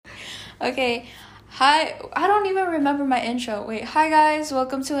Okay. Hi. I don't even remember my intro. Wait. Hi, guys.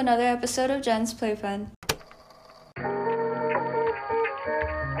 Welcome to another episode of Jen's Playpen.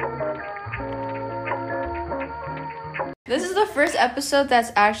 This is the first episode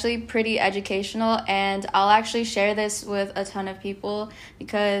that's actually pretty educational, and I'll actually share this with a ton of people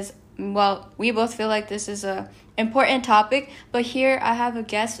because, well, we both feel like this is a important topic. But here I have a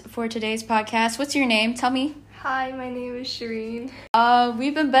guest for today's podcast. What's your name? Tell me. Hi, my name is Shireen.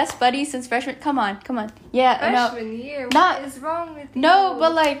 We've been best buddies since freshman. Come on. Yeah, freshman year. What is wrong with you? No,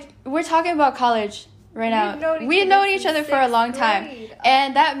 but like we're talking about college right now. We've known each other for a long time,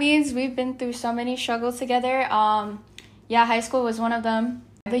 and that means we've been through so many struggles together. Yeah, high school was one of them.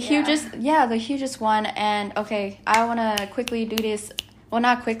 The hugest one. And okay, I wanna quickly do this. Well,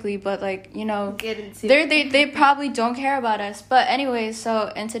 not quickly, but like, you know, they probably don't care about us. But anyways,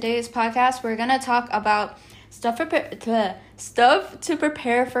 so in today's podcast, we're gonna talk about stuff to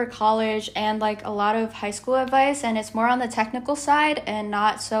prepare for college and like a lot of high school advice, and it's more on the technical side and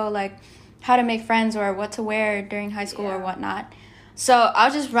not so like how to make friends or what to wear during high school or whatnot. So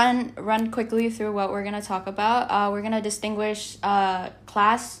I'll just run quickly through what we're gonna talk about. We're gonna distinguish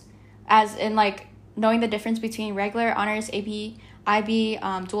class as in like knowing the difference between regular, honors, AP, IB,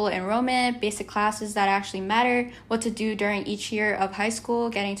 dual enrollment, basic classes that actually matter, what to do during each year of high school,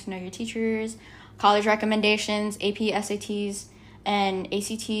 getting to know your teachers, college recommendations, AP, SATs, and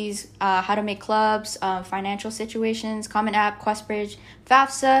ACTs, how to make clubs, financial situations, Common App, QuestBridge,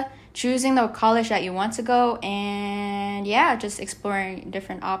 FAFSA, choosing the college that you want to go, and yeah, just exploring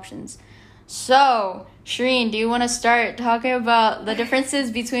different options. So, Shireen, do you want to start talking about the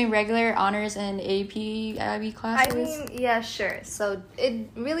differences between regular, honors, and AP, IB classes? I mean, yeah, sure. So it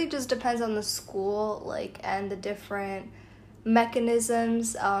really just depends on the school, like, and the different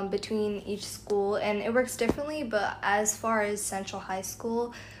mechanisms between each school, and it works differently. But as far as Central High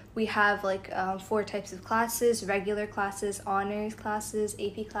School, we have like 4 types of classes: regular classes, honors classes,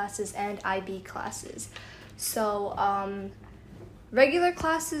 AP classes, and IB classes. So regular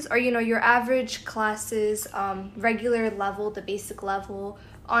classes are, you know, your average classes, regular level, the basic level.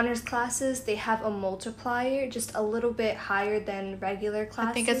 Honors classes, they have a multiplier just a little bit higher than regular classes.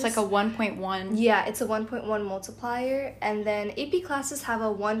 I think it's like a 1.1. Yeah, it's a 1.1 multiplier. And then AP classes have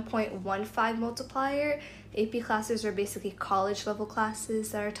a 1.15 multiplier. AP classes are basically college level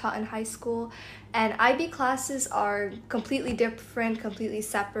classes that are taught in high school. And IB classes are completely different, completely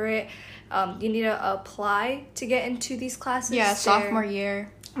separate. You need to apply to get into these classes. Yeah, sophomore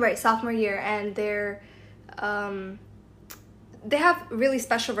year. Right, sophomore year. And they have really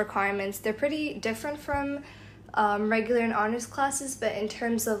special requirements. They're pretty different from regular and honors classes, but in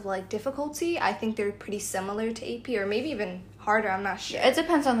terms of like difficulty, I think they're pretty similar to AP, or maybe even harder. I'm not sure. It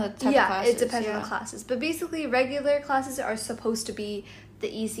depends on the type of classes. Yeah, it depends on the classes. But basically, regular classes are supposed to be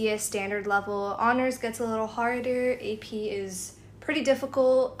the easiest, standard level. Honors gets a little harder. AP is pretty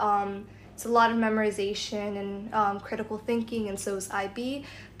difficult. It's a lot of memorization and critical thinking, and so is IB.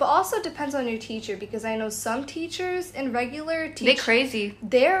 But also depends on your teacher, because I know some teachers in regular they're crazy.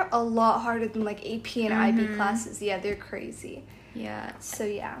 They're a lot harder than like AP and IB classes. Yeah, they're crazy. Yeah. So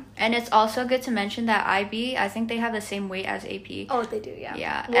yeah. And it's also good to mention that IB, I think they have the same weight as AP. Oh, they do, yeah.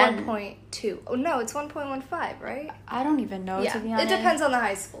 Yeah. 1.2. Oh, no, it's 1.15, right? I don't even know, to be honest. It depends on the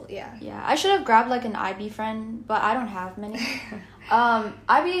high school, yeah. Yeah, I should have grabbed like an IB friend, but I don't have many.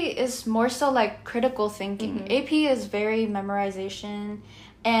 IB is more so like critical thinking. AP is very memorization,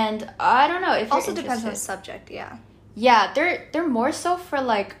 and I don't know if you're also depends on the subject, yeah. Yeah, they're more so for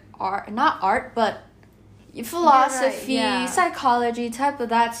like art, not art, but philosophy, psychology, type of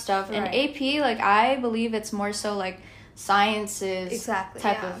that stuff. And AP, like I believe it's more so like sciences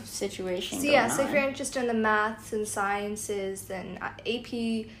type of situation. So yeah, so if you're interested in the maths and sciences, then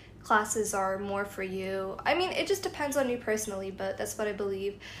AP classes are more for you. I mean, it just depends on you personally, but that's what I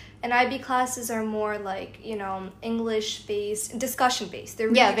believe. And IB classes are more like, you know, English-based, discussion-based. They're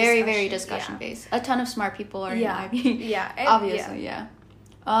really very discussion-based. A ton of smart people are in IB. Yeah. Obviously,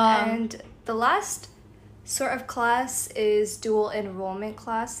 and the last sort of class is dual enrollment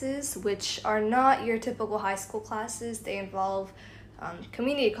classes, which are not your typical high school classes. They involve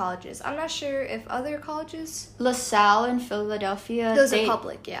community colleges. I'm not sure if other colleges... LaSalle in Philadelphia. Those are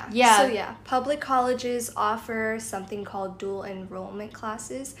public, yeah. Yeah. So yeah, public colleges offer something called dual enrollment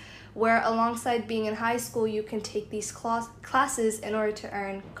classes, where alongside being in high school, you can take these classes in order to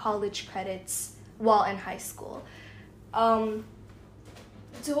earn college credits while in high school.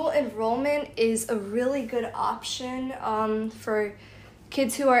 Dual enrollment is a really good option for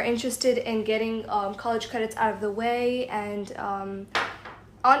kids who are interested in getting college credits out of the way and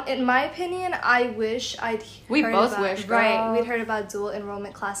In my opinion, I wish I'd we both wish, right, we'd heard about dual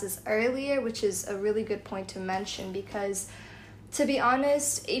enrollment classes earlier, which is a really good point to mention, because to be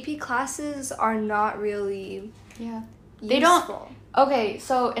honest, AP classes are not really they don't. Okay,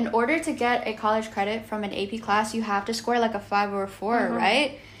 so in order to get a college credit from an AP class, you have to score like a 5 or a 4,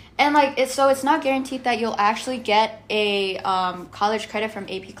 right? And like it's not guaranteed that you'll actually get a college credit from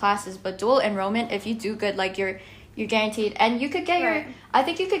AP classes, but dual enrollment, if you do good, like you're guaranteed, and you could get your. I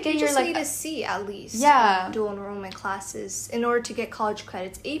think you could get you your just like need a C at least. Yeah. In dual enrollment classes in order to get college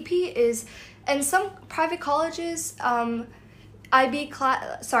credits. AP is, and some private colleges, Ivy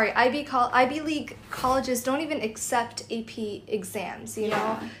League colleges don't even accept AP exams. You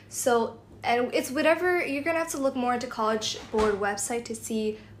know, so. And it's whatever, you're going to have to look more into College Board website to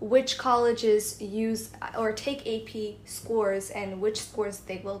see which colleges use or take AP scores and which scores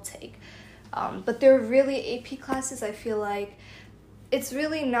they will take. But they're really AP classes, I feel like it's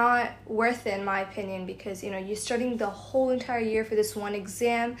really not worth it in my opinion, because, you know, you're studying the whole entire year for this one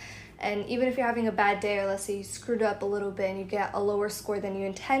exam. And even if you're having a bad day, or let's say you screwed up a little bit and you get a lower score than you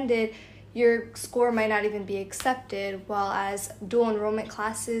intended, your score might not even be accepted. While as dual enrollment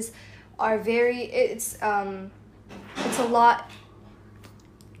classes are it's a lot.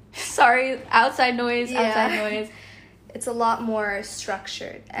 Sorry, outside noise. It's a lot more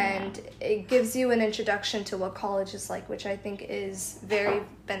structured, and it gives you an introduction to what college is like, which I think is very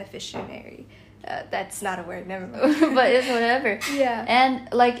beneficiary. That's not a word, never mind. But it's whatever. Yeah. And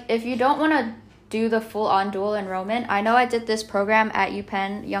like, if you don't want to do the full-on dual enrollment, I know I did this program at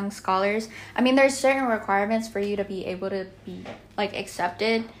UPenn Young Scholars. I mean, there's certain requirements for you to be able to be like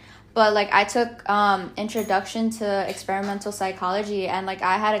accepted. But, like, I took Introduction to Experimental Psychology, and, like,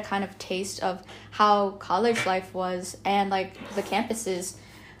 I had a kind of taste of how college life was and, like, the campuses.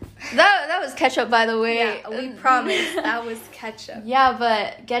 That was ketchup, by the way. Yeah, we promise that was ketchup. Yeah,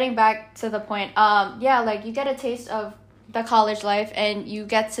 but getting back to the point, like, you get a taste of the college life, and you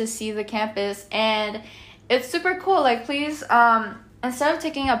get to see the campus, and it's super cool. Like, please, instead of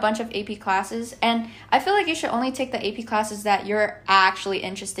taking a bunch of AP classes, and I feel like you should only take the AP classes that you're actually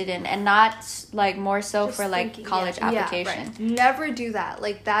interested in, and not like more so just for like college application. Yeah, right. Never do that.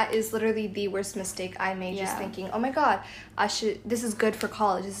 Like, that is literally the worst mistake I made, just thinking, oh my god, this is good for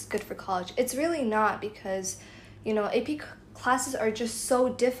college, It's really not, because, you know, AP classes are just so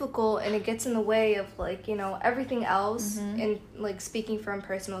difficult, and it gets in the way of, like, you know, everything else, and like speaking from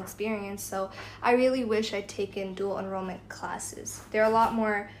personal experience. So I really wish I'd taken dual enrollment classes. They're a lot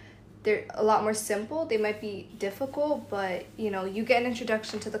more simple. They might be difficult, but, you know, you get an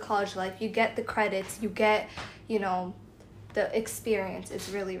introduction to the college life, you get the credits, you get, you know, the experience. It's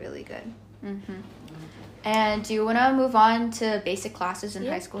really, really good. And do you want to move on to basic classes in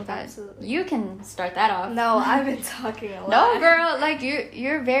high school? Absolutely. You can start that off. No, I've been talking a lot. No, girl, like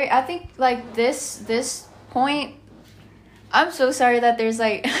you're very. I think like this point. I'm so sorry that there's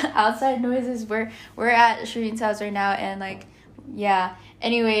like outside noises. We're at Shireen's house right now, and like, yeah.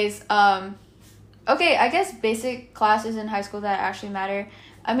 Anyways, okay. I guess basic classes in high school that actually matter.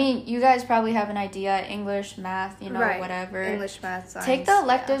 I mean, you guys probably have an idea. English, math, you know, whatever. English, math, science. Take the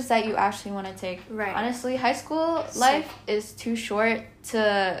electives that you actually want to take. Right. Honestly, high school life is too short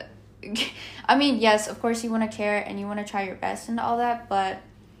to... I mean, yes, of course you want to care and you want to try your best and all that, but...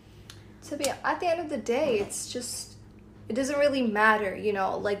 At the end of the day, it's just... It doesn't really matter, you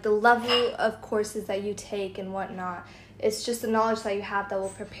know, like the level of courses that you take and whatnot. It's just the knowledge that you have that will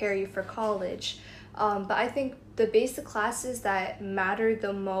prepare you for college. But I think the basic classes that matter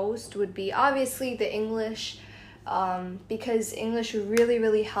the most would be obviously the English, because English really,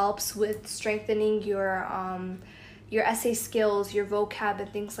 really helps with strengthening your essay skills, your vocab,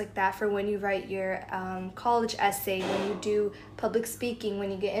 and things like that for when you write your college essay, when you do public speaking,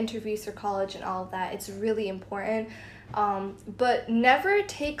 when you get interviews for college and all of that. It's really important. But never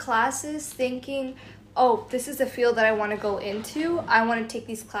take classes thinking, oh, this is a field that I want to go into. I want to take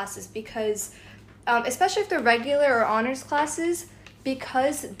these classes because... especially if they're regular or honors classes,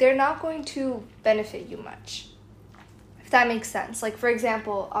 because they're not going to benefit you much, if that makes sense. Like, for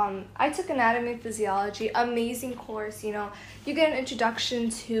example, I took anatomy and physiology, amazing course, you know, you get an introduction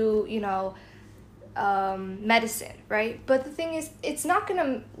to, you know, medicine, right? But the thing is, it's not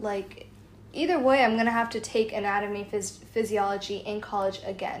gonna, like, either way, I'm gonna have to take anatomy, physiology in college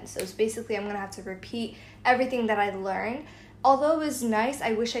again. So it's basically, I'm gonna have to repeat everything that I learned. Although it was nice,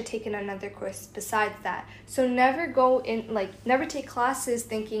 I wish I'd taken another course besides that. So never take classes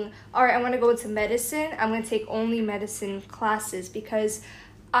thinking, all right, I want to go into medicine. I'm going to take only medicine classes, because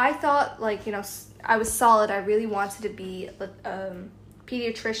I thought, like, you know, I was solid. I really wanted to be a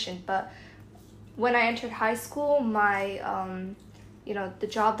pediatrician. But when I entered high school, my the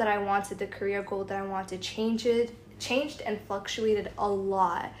job that I wanted, the career goal that I wanted changed and fluctuated a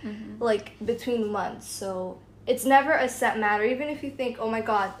lot, like between months. So it's never a set matter. Even if you think, oh my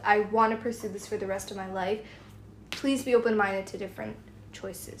God, I want to pursue this for the rest of my life, please be open-minded to different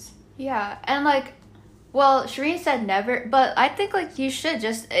choices. Yeah, and like, well, Shireen said never, but I think like you should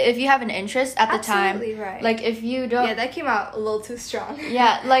just, if you have an interest at the time. Absolutely right. Like if you don't. Yeah, that came out a little too strong.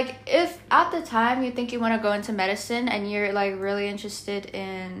 Yeah, like if at the time you think you want to go into medicine and you're like really interested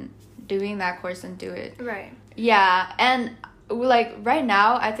in doing that course, and do it. Right. Yeah, and like right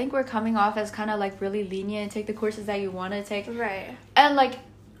now I think we're coming off as kind of like really lenient, take the courses that you want to take. Right. And like,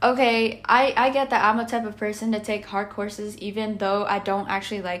 okay, I get that I'm a type of person to take hard courses even though I don't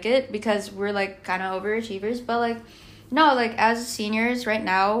actually like it, because we're like kind of overachievers. But like, no, like as seniors right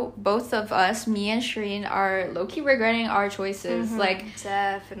now, both of us, me and Shireen, are low-key regretting our choices. Like,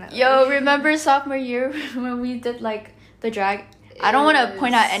 definitely. Yo, remember sophomore year when we did like the drag? I don't want to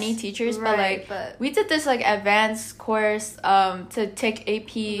point out any teachers, right, but we did this like advanced course to take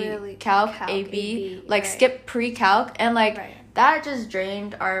AP really, Calc AB, like skip pre-calc, and like that just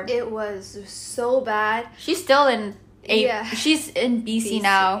drained our. It was so bad. She's still in she's in BC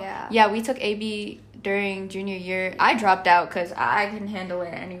now. Yeah, we took AB during junior year. I dropped out because I couldn't handle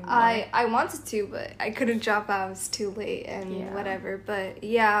it anymore. I wanted to, but I couldn't drop out. It was too late and whatever. But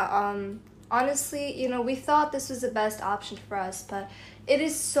honestly, we thought this was the best option for us, but it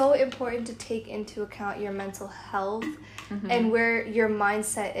is so important to take into account your mental health and where your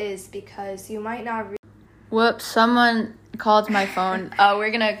mindset is, because you might not. Whoops! Someone called my phone. We're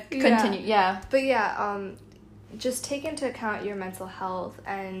gonna continue. Yeah. But just take into account your mental health,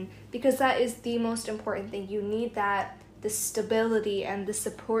 and because that is the most important thing. You need the stability and the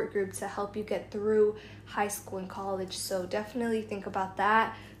support group to help you get through high school and college. So definitely think about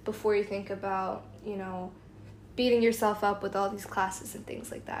that before you think about, beating yourself up with all these classes and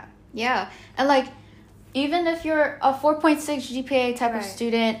things like that. Yeah. And like, even if you're a 4.6 GPA type of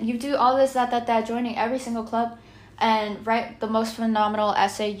student, you do all this, that, joining every single club and write the most phenomenal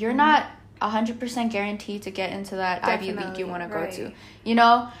essay, you're not 100% guaranteed to get into that Ivy League you want to go to,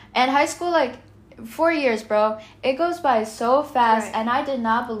 And high school, like, 4 years, bro, it goes by so fast, and I did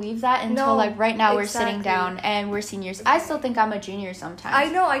not believe that until right now we're sitting down and we're seniors. I still think I'm a junior sometimes.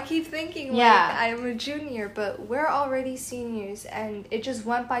 I know, I keep thinking I'm a junior, but we're already seniors, and it just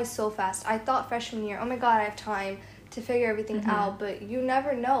went by so fast. I thought freshman year, oh my God, I have time to figure everything out, but you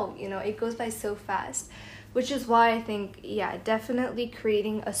never know, it goes by so fast, which is why I think, definitely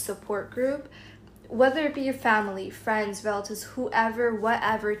creating a support group, whether it be your family, friends, relatives, whoever,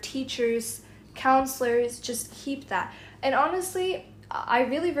 whatever, teachers, counselors, just keep that. And honestly, I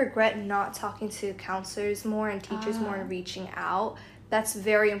really regret not talking to counselors more and teachers more and reaching out. That's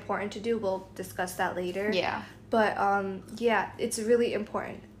very important to do. We'll discuss that later. Yeah. But it's really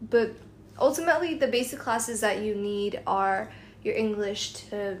important. But ultimately, the basic classes that you need are your English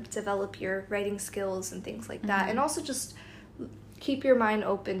to develop your writing skills and things like that. And also just keep your mind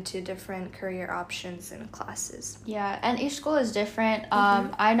open to different career options and classes. Yeah, and each school is different.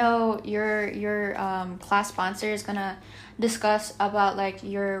 I know your class sponsor is gonna discuss about like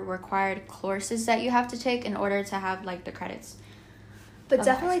your required courses that you have to take in order to have like the credits. But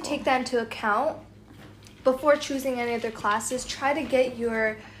definitely take that into account before choosing any other classes. Try to get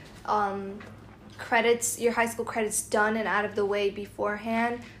your credits, your high school credits done and out of the way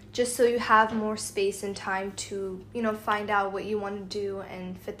beforehand, just so you have more space and time to, find out what you want to do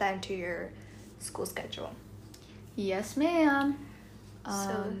and fit that into your school schedule. Yes, ma'am.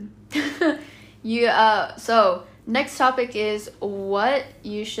 So next topic is what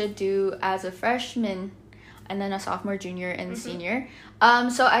you should do as a freshman and then a sophomore, junior, and senior.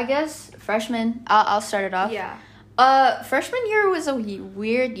 So I guess freshman, I'll start it off. Yeah. Freshman year was a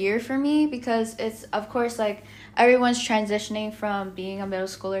weird year for me because it's, of course, like, everyone's transitioning from being a middle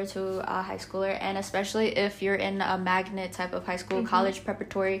schooler to a high schooler, and especially if you're in a magnet type of high school, college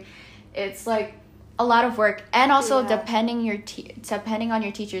preparatory, it's like a lot of work, and also depending on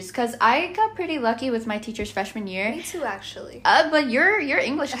your teachers, because I got pretty lucky with my teachers freshman year. Me too, actually. But your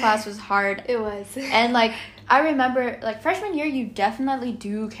English class was hard. It was. And like, I remember, like, freshman year, you definitely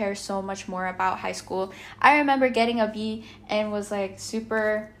do care so much more about high school. I remember getting a B and was like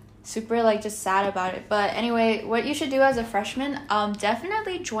super like just sad about it. But anyway, what you should do as a freshman,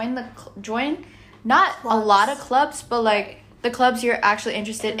 definitely join not clubs. A lot of clubs, but like the clubs you're actually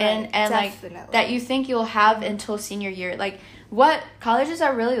interested in, and like that you think you'll have until senior year. Like, what colleges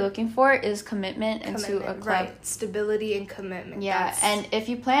are really looking for is commitment into a club. Right. Stability and commitment. Yeah, and if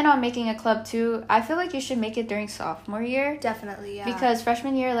you plan on making a club too, I feel like you should make it during sophomore year. Definitely, yeah. Because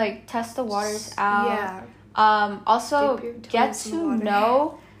freshman year, like, test the waters out. Yeah. Also get to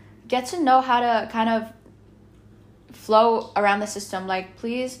know how to kind of flow around the system. Like,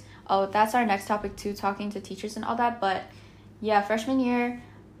 please, that's our next topic too, talking to teachers and all that. But yeah, freshman year,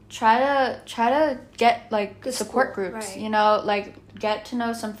 try to get like good support groups, right. You know, like get to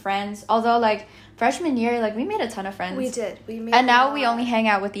know some friends. Although like freshman year, like we made a ton of friends. We made and now we only hang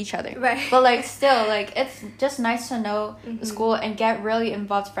out with each other, right? But like still, like it's just nice to know the school and get really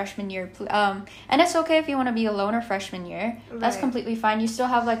involved freshman year. And it's okay if you want to be a loner freshman year. Right. That's completely fine. You still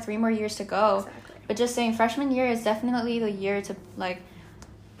have like 3 more years to go. Exactly. But just saying, freshman year is definitely the year to like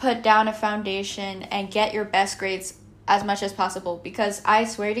put down a foundation and get your best grades as much as possible, because I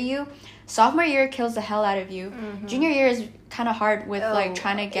swear to you, sophomore year kills the hell out of you. Junior year is kind of hard with like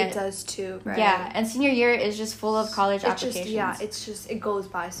trying to get it does too, right? Yeah, and senior year is just full of college applications. It's just it goes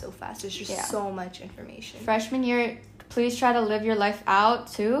by so fast. There's just so much information. Freshman year, please try to live your life out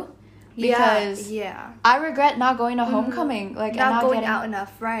too, because I regret not going to homecoming, like not going out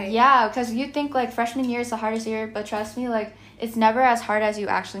enough, right? Yeah, because you think like freshman year is the hardest year, but trust me, like it's never as hard as you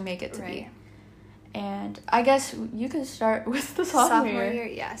actually make it to be. And I guess you could start with the sophomore year.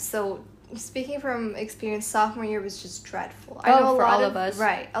 Yeah. So speaking from experience, sophomore year was just dreadful. I know for all of us.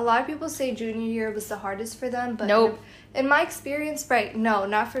 Right. A lot of people say junior year was the hardest for them, but nope. In my experience, no,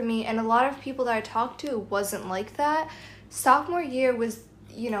 not for me. And a lot of people that I talked to wasn't like that. Sophomore year was,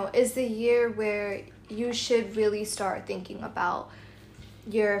 is the year where you should really start thinking about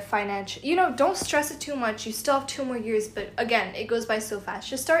your financial, don't stress it too much. You still have 2 more years, but again, it goes by so fast.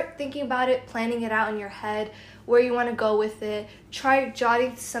 Just start thinking about it, planning it out in your head, where you want to go with it. Try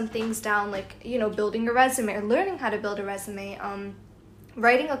jotting some things down, like, building a resume or learning how to build a resume.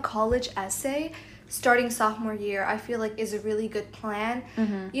 Writing a college essay starting sophomore year, I feel like is a really good plan.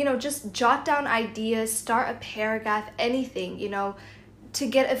 Just jot down ideas, start a paragraph, anything, to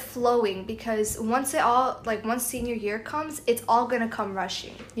get it flowing, because once senior year comes, it's all gonna come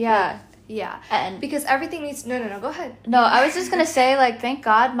rushing. And because everything needs go ahead. I was just gonna say, like, thank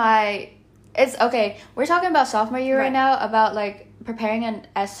God it's okay, we're talking about sophomore year right now, about like preparing an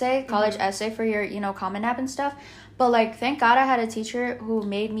essay, college essay for your Common App and stuff. But like, thank God I had a teacher who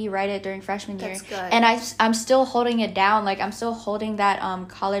made me write it during freshman year. That's good. And I'm still holding it down. Like, I'm still holding that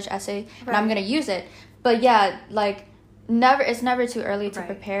college essay, and I'm gonna use it. But yeah, like, it's never too early to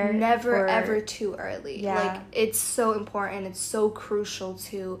prepare. Never ever too early. Yeah. Like, it's so important. It's so crucial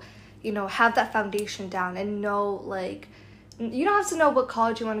to, have that foundation down and know, like, you don't have to know what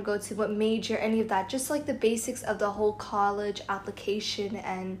college you want to go to, what major, any of that. Just like the basics of the whole college application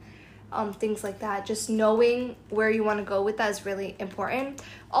and things like that. Just knowing where you want to go with that is really important.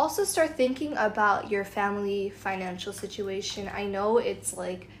 Also, start thinking about your family financial situation. I know it's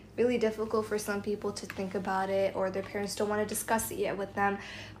like really difficult for some people to think about it, or their parents don't want to discuss it yet with them,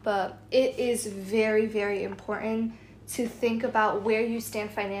 but it is very, very important to think about where you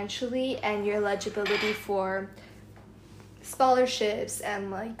stand financially and your eligibility for scholarships and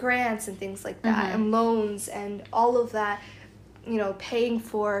like grants and things like that, and loans and all of that, paying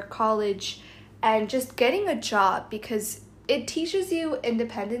for college and just getting a job, because it teaches you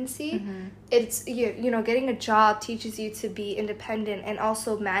independency. It's, getting a job teaches you to be independent and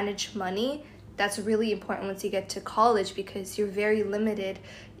also manage money. That's really important once you get to college, because you're very limited.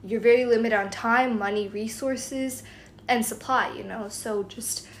 You're very limited on time, money, resources, and supply, So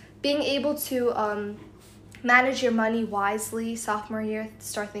just being able to manage your money wisely sophomore year,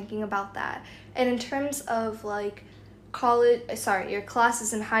 start thinking about that. And in terms of like your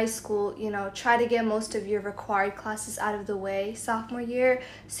classes in high school, try to get most of your required classes out of the way sophomore year,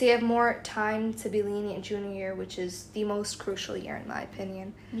 so you have more time to be lenient junior year, which is the most crucial year in my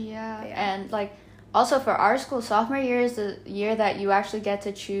opinion. And like, also for our school, sophomore year is the year that you actually get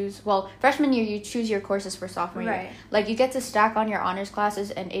to choose. Well, freshman year you choose your courses for sophomore year. Like, you get to stack on your honors classes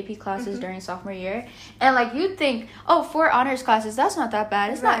and AP classes during sophomore year. And like, you'd think, 4 honors classes, that's not that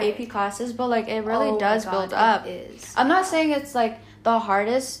bad. It's not AP classes, but like, it really does build up. It is. I'm not saying it's like the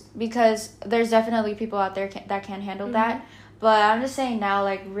hardest, because there's definitely people out there that can handle that. But I'm just saying now,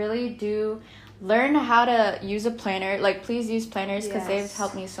 like, really do learn how to use a planner. Like, please use planners, because they've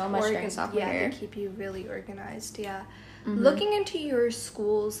helped me so much during sophomore year. They keep you really organized. Looking into your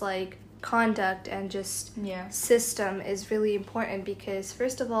school's like conduct and just system is really important, because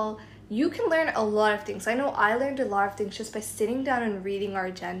first of all, you can learn a lot of things. I know I learned a lot of things just by sitting down and reading our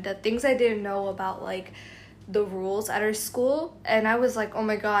agenda, things I didn't know about like the rules at our school, and I was like, oh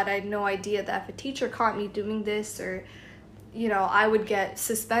my god, I had no idea that if a teacher caught me doing this, or I would get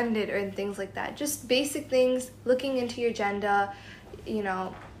suspended or things like that. Just basic things, looking into your agenda,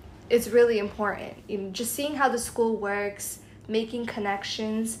 it's really important. Just seeing how the school works, making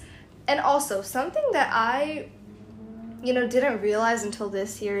connections, And also, something that I, didn't realize until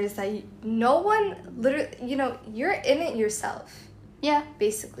this year is that no one literally, you're in it yourself. Yeah.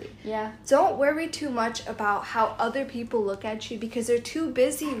 Basically. Yeah. Don't worry too much about how other people look at you because they're too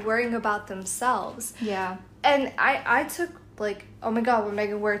busy worrying about themselves. Yeah. And I took, like, oh my God, what am I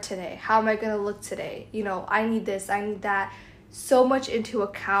going to wear today? How am I going to look today? I need this, I need that. So much into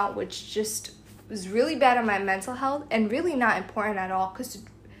account, which just was really bad on my mental health and really not important at all because at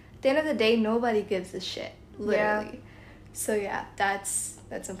the end of the day, nobody gives a shit. Literally. Yeah. So, yeah, that's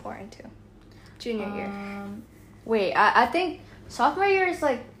important too. Junior year. Wait, I think sophomore year is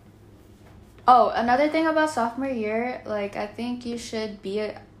like... Oh, another thing about sophomore year, like, I think you should be,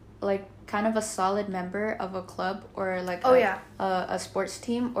 kind of a solid member of a club or, like, a sports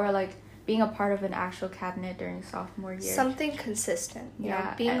team or, like, being a part of an actual cabinet during sophomore year. Something consistent.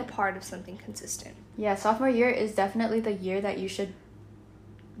 Yeah. Being a part of something consistent. Yeah, sophomore year is definitely the year that you should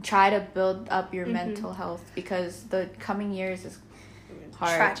try to build up your mental health because the coming years is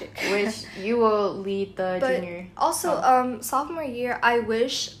hard. Tragic. Which you will lead the junior. Also, sophomore year, I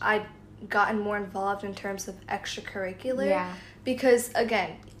wish I'd gotten more involved in terms of extracurricular. Yeah. Because,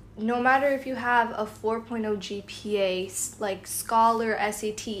 again, no matter if you have a 4.0 GPA, like Scholar,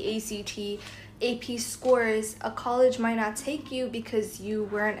 SAT, ACT, AP scores, a college might not take you because you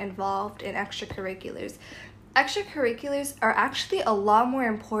weren't involved in extracurriculars. Extracurriculars are actually a lot more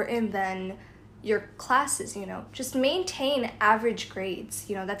important than your classes, Just maintain average grades,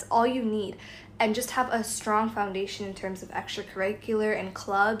 that's all you need. And just have a strong foundation in terms of extracurricular and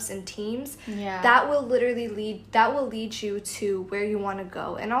clubs and teams. Yeah. That will lead you to where you want to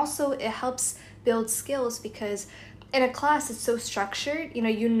go. And also it helps build skills because in a class it's so structured,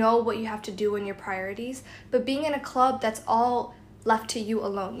 you know what you have to do and your priorities. But being in a club, that's all left to you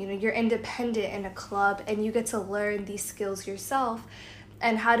alone. You're independent in a club and you get to learn these skills yourself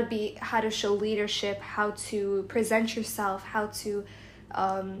and how to show leadership, how to present yourself, how to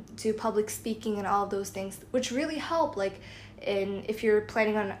do public speaking and all of those things, which really help, like, if you're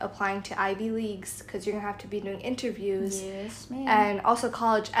planning on applying to Ivy Leagues, because you're going to have to be doing interviews. Yes, ma'am. And also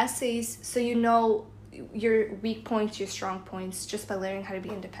college essays, so you know your weak points, your strong points, just by learning how to be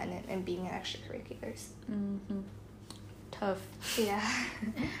independent and being in extracurriculars. Mm-hmm. Tough. Yeah.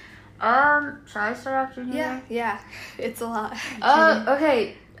 Should I start off junior year? Yeah. It's a lot.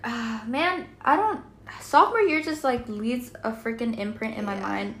 Okay. Man, sophomore year just, like, leaves a freaking imprint in my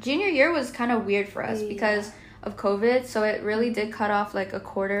mind. Junior year was kind of weird for us because of COVID, so it really did cut off, like, a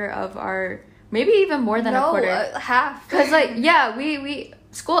quarter of our... Maybe even more than a quarter. Half. Because, like, yeah, we...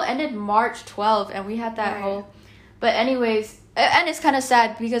 School ended March 12th, and we had that whole... But anyways... And it's kind of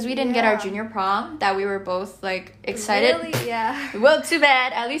sad because we didn't get our junior prom that we were both, like, excited. Really? Yeah. Well, too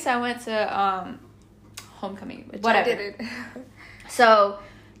bad. At least I went to homecoming. Which whatever. I didn't. So,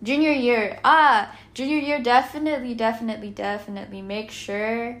 junior year, definitely make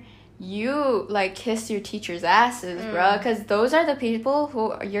sure you, like, kiss your teachers' asses, bro. Because those are the people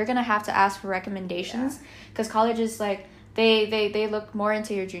who you're going to have to ask for recommendations. Because colleges, like, they look more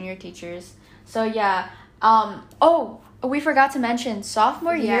into your junior teachers. So, yeah. We forgot to mention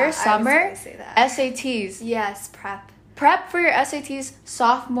sophomore year, summer, SATs. Yes, prep. Prep for your SATs,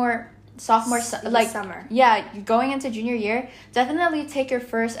 sophomore summer. Yeah, going into junior year, definitely take your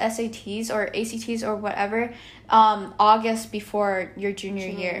first SATs or ACTs or whatever August before your junior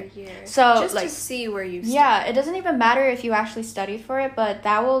year. So just, like, to see where you stand. Yeah, it doesn't even matter if you actually study for it, but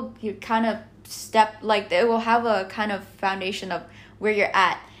that will kind of it will have a kind of foundation of where you're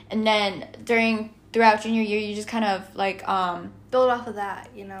at. And then throughout junior year, you just kind of, like, build off of that,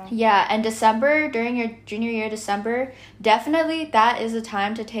 Yeah, and December, during your junior year, December, definitely that is the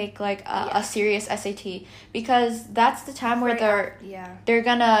time to take, like, a serious SAT, because that's the time where they're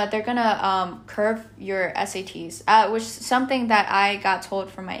gonna curve your SATs, which is something that I got told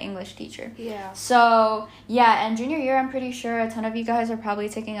from my English teacher. Yeah. So, yeah, and junior year, I'm pretty sure a ton of you guys are probably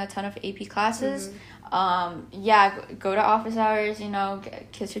taking a ton of AP classes. Mm-hmm. Go to office hours,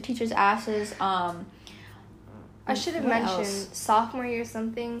 kiss your teachers' asses. I should have mentioned sophomore year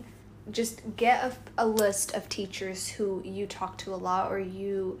something. Just get a list of teachers who you talk to a lot or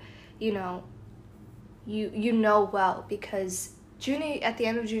you know well, because at the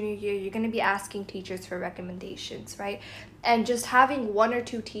end of junior year, you're going to be asking teachers for recommendations, right? And just having one or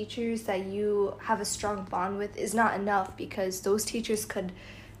two teachers that you have a strong bond with is not enough, because those teachers could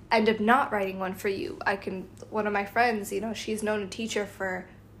end up not writing one for you. One of my friends, she's known a teacher for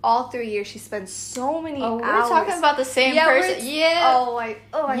all 3 years. She spends so many hours. We're talking about the same person. Yeah.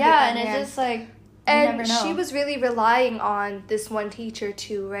 And it's just like, and never know. She was really relying on this one teacher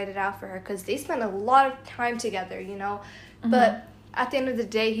to write it out for her, because they spent a lot of time together, Mm-hmm. But at the end of the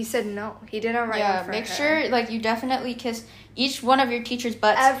day, he said no. He didn't write one for her. Make sure, like, you definitely kiss each one of your teachers'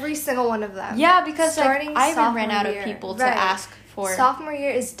 butts. Every single one of them. Yeah, because, like, I even ran out of people to ask for. Sophomore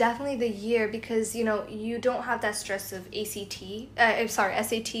year is definitely the year because, you know, you don't have that stress of SAT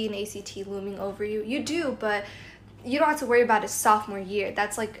and ACT looming over you. You do, but you don't have to worry about it sophomore year.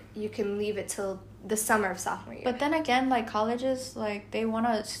 That's, like, you can leave it till the summer of sophomore year. But then again, like, colleges, like, they want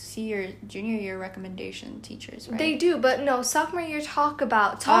to see your junior year recommendation teachers, right? They do, but no, sophomore year talk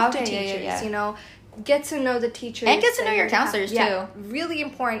to teachers, you know, get to know the teachers. And get to know your counselors, too. Really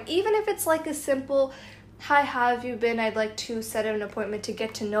important. Even if it's, like, a simple, hi, how have you been? I'd like to set an appointment to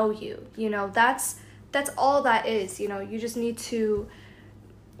get to know you. You know, that's all that is, you know. You just need to,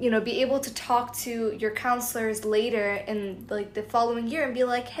 you know, be able to talk to your counselors later in, like, the following year and be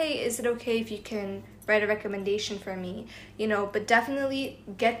like, hey, is it okay if you can write a recommendation for me? You know, but definitely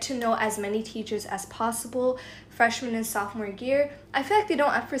get to know as many teachers as possible, freshman and sophomore year. I feel like they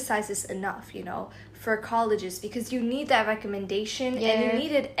don't emphasize this enough, you know, for colleges, because you need that recommendation and you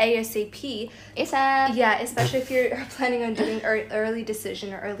need it ASAP. ASAP. Yeah, especially if you're planning on doing early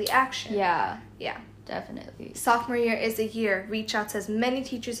decision or early action. Yeah. Yeah. Definitely. Sophomore year is a year. Reach out to as many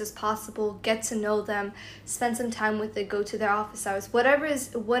teachers as possible. Get to know them. Spend some time with it. Go to their office hours. Whatever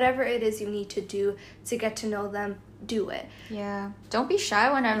it is you need to do to get to know them, do it. Yeah. Don't be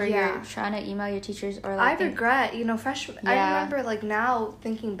shy whenever you're trying to email your teachers or like. I regret, you know, freshman. Yeah. I remember, like, now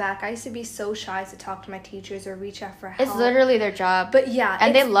thinking back, I used to be so shy to talk to my teachers or reach out for help. It's literally their job. But yeah,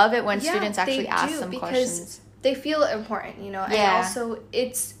 and they love it when students actually ask them questions. They feel important, you know, and also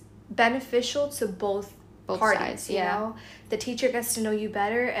it's beneficial to both parties, sides, you know. The teacher gets to know you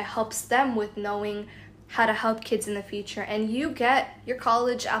better. It helps them with knowing how to help kids in the future, and you get your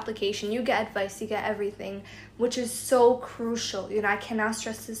college application, you get advice, you get everything, which is so crucial. You know, I cannot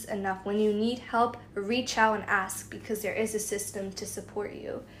stress this enough. When you need help, reach out and ask, because there is a system to support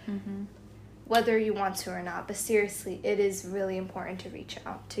you, whether you want to or not. But seriously, it is really important to reach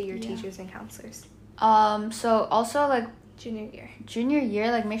out to your teachers and counselors. So also, like, junior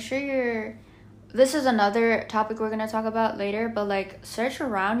year, like, make sure this is another topic we're going to talk about later, but, like, search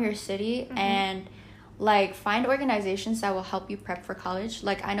around your city and, like, find organizations that will help you prep for college.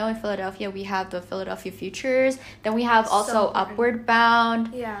 Like, I know in Philadelphia we have the Philadelphia Futures, then we have also Upward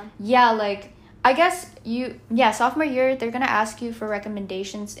Bound. Yeah, like, I guess sophomore year they're going to ask you for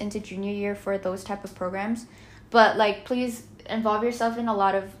recommendations into junior year for those type of programs, but, like, please involve yourself in a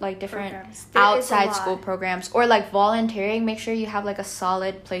lot of, like, different outside school programs, or, like, volunteering. Make sure you have, like, a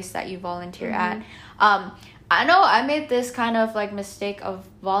solid place that you volunteer at. I know I made this kind of, like, mistake of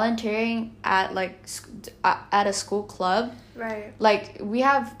volunteering at, like, at a school club. Right. Like, we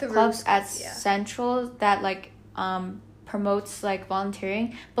have clubs at Central that, like, promotes, like,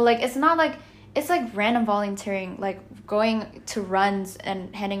 volunteering, but, like, it's not, like, it's, like, random volunteering, like, going to runs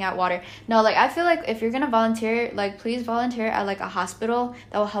and handing out water. No, like, I feel like if you're gonna volunteer, like, please volunteer at, like, a hospital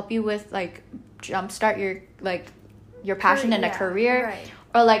that will help you with, like, jumpstart your passion in a career. Right.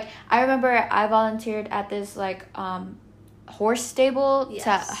 Or, like, I remember I volunteered at this, like, horse stable to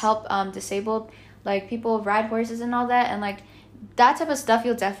help disabled, like, people ride horses and all that, and, like, that type of stuff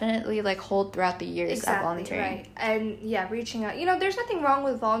you'll definitely, like, hold throughout the years of volunteering. Right. And reaching out, you know, there's nothing wrong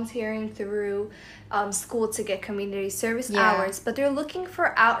with volunteering through school to get community service hours, but they're looking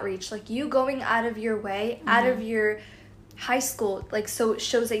for outreach, like, you going out of your way, out of your high school, like, so it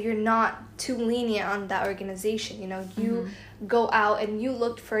shows that you're not too lenient on that organization. You know, you go out and you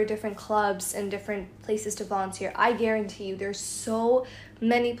looked for different clubs and different places to volunteer. I guarantee you there's so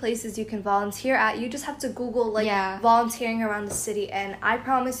many places you can volunteer at. You just have to Google, like, volunteering around the city, and I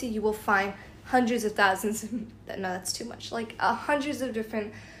promise you will find hundreds of thousands that's too much, like, hundreds of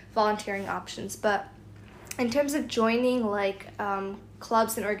different volunteering options. But in terms of joining, like,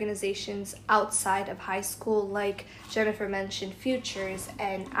 clubs and organizations outside of high school, like Jennifer mentioned, Futures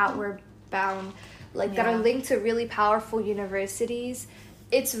and Outward Bound, like, that are linked to really powerful universities,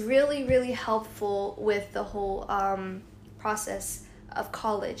 it's really, really helpful with the whole process of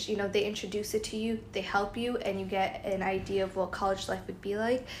college. You know, they introduce it to you, they help you, and you get an idea of what college life would be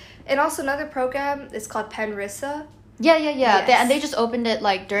like. And also another program is called Penrissa. Yes. And they just opened it,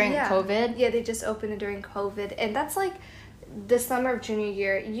 like, during COVID. Yeah, they just opened it during COVID, and that's, like, the summer of junior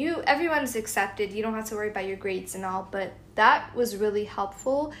year. Everyone's accepted, you don't have to worry about your grades and all, but that was really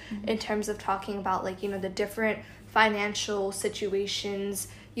helpful in terms of talking about, like, you know, the different financial situations.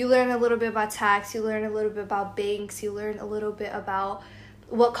 You learn a little bit about tax, you learn a little bit about banks, you learn a little bit about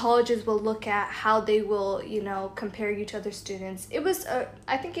what colleges will look at, how they will, you know, compare you to other students. It was,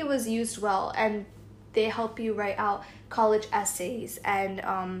 I think it was used well, and they help you write out college essays and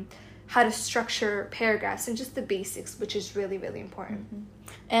how to structure paragraphs and just the basics, which is really, really important.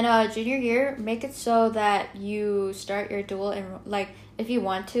 And junior year, make it so that you start your dual and like if you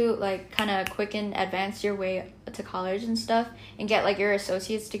want to like kind of quicken advance your way to college and stuff and get like your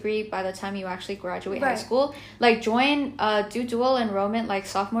associate's degree by the time you actually graduate high school, like join do dual enrollment like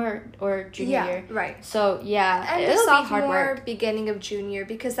sophomore or junior year. Right. So and it'll sophomore, be hard work. Beginning of junior,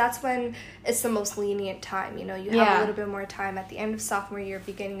 because that's when it's the most lenient time. You know, you have a little bit more time at the end of sophomore year,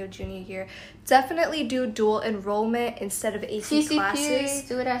 beginning of junior year. Definitely do dual enrollment instead of AP CCP, classes.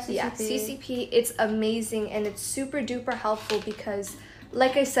 do it at CCP. Yeah, CCP, it's amazing and it's super duper helpful because,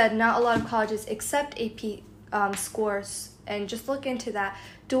 like I said, not a lot of colleges accept AP scores, and just look into that.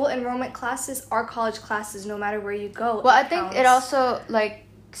 Dual enrollment classes are college classes no matter where you go. Well, I think it also, like,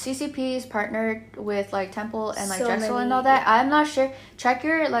 CCP is partnered with, like, Temple and, like, Drexel and all that. I'm not sure. Check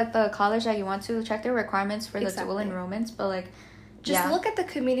your, like, the college that you want to. Check their requirements for the dual enrollments, but, like, just look at the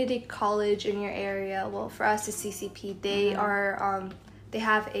community college in your area. Well, for us, it's CCP. They are, they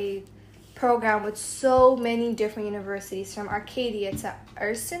have a program with so many different universities, from Arcadia to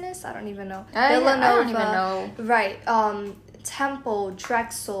Ursinus. I don't even know. Villanova. I don't even know. Right. Temple,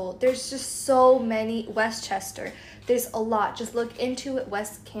 Drexel. There's just so many. Westchester. There's a lot. Just look into it.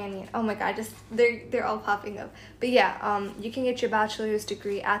 West Canyon. Oh my God. Just they're all popping up. But yeah, you can get your bachelor's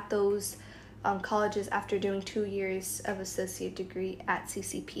degree at those colleges after doing 2 years of associate degree at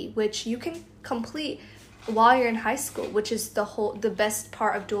CCP, which you can complete while you're in high school, which is the best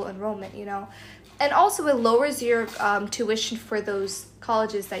part of dual enrollment, you know. And also it lowers your tuition for those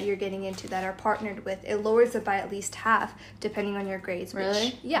colleges that you're getting into that are partnered with. It lowers it by at least half depending on your grades.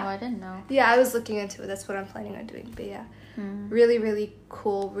 Really? Yeah. Oh, I didn't know. Yeah, I was looking into it. That's what I'm planning on doing. But yeah, really, really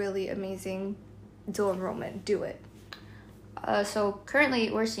cool, really amazing dual enrollment. Do it. So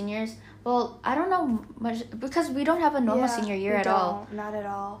currently we're seniors. Well, I don't know much because we don't have a normal senior year at all. Not at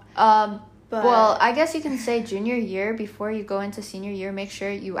all. But well, I guess you can say junior year before you go into senior year. Make sure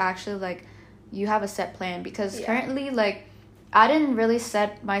you actually like you have a set plan, because currently like I didn't really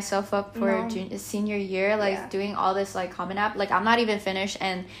set myself up for senior year, like doing all this like Common App. Like I'm not even finished,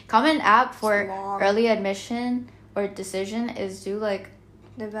 and Common App for early admission or decision is due like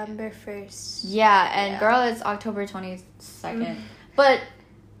November 1st. Yeah, and girl, it's October 22nd. But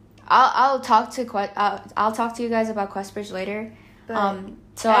I'll talk to you guys about Questbridge later. But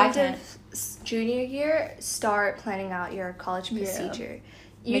so I can junior year, start planning out your college procedure.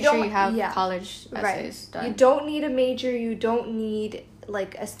 Make sure you have college essays done. You don't need a major. You don't need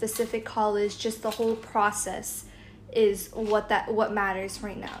like a specific college. Just the whole process is what matters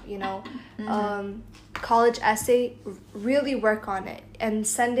right now. You know, college essay. Really work on it and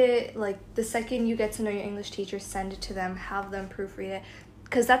send it. Like the second you get to know your English teacher, send it to them. Have them proofread it.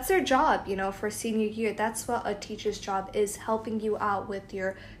 Because that's their job, you know, for senior year. That's what a teacher's job is, helping you out with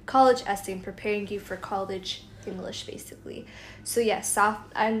your college essay and preparing you for college English, basically. So, yes,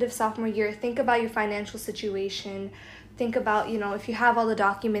 end of sophomore year, think about your financial situation. Think about, you know, if you have all the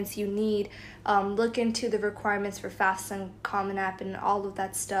documents you need, look into the requirements for FAFSA and Common App and all of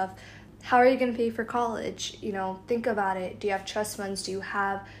that stuff. How are you going to pay for college? You know, think about it. Do you have trust funds? Do you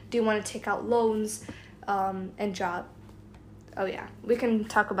want to take out loans and job? Oh yeah, we can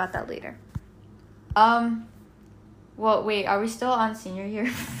talk about that later. Well, wait, are we still on senior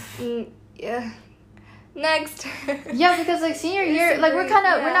year? Yeah. Next. Yeah, because like senior year, like we're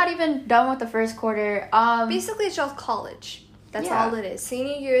not even done with the first quarter. Basically it's just college. That's all it is.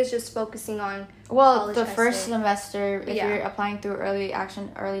 Senior year is just focusing on the first semester. If you're applying through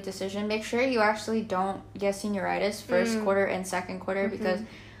early decision, make sure you actually don't get senioritis first quarter and second quarter, because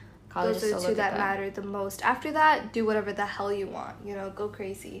those are the two that matter the most. After that, do whatever the hell you want. You know, go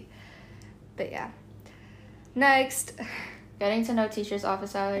crazy. But yeah. Next. Getting to know teachers'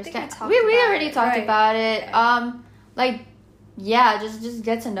 office hours. We already talked about it. Just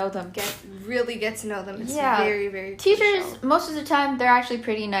get to know them. Really get to know them. It's very, very teachers, crucial. Most of the time, they're actually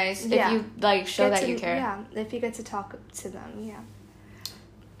pretty nice if you like show that you care. Yeah, if you get to talk to them, yeah.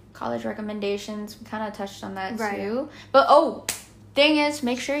 College recommendations, we kind of touched on that too. But thing is,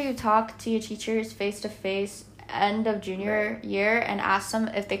 make sure you talk to your teachers face to face end of junior year and ask them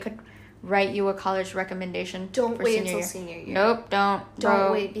if they could write you a college recommendation. Don't wait until senior year. Nope,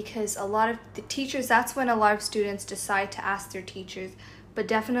 don't wait, because a lot of the teachers, that's when a lot of students decide to ask their teachers. But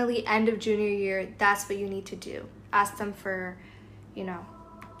definitely end of junior year, that's what you need to do. Ask them for, you know,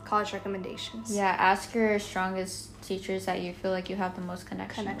 college recommendations. Yeah, ask your strongest teachers that you feel like you have the most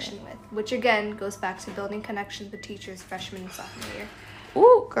connection with. Which again goes back to building connections with teachers freshman and sophomore year.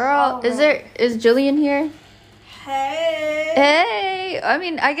 Ooh, girl, is Jillian here? Hey. I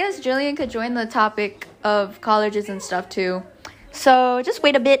mean, I guess Jillian could join the topic of colleges and stuff too. So just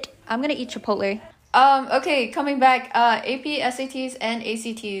wait a bit. I'm gonna eat Chipotle. Okay, coming back. AP, SATs, and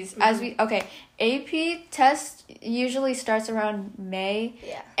ACTs. AP test usually starts around May.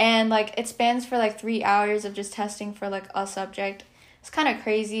 Yeah. And like it spans for like 3 hours of just testing for like a subject. It's kind of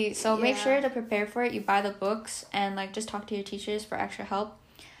crazy. So make sure to prepare for it. You buy the books and like just talk to your teachers for extra help.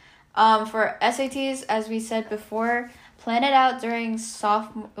 For SATs, as we said before, plan it out during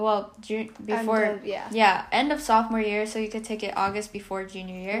end of sophomore year, so you could take it August before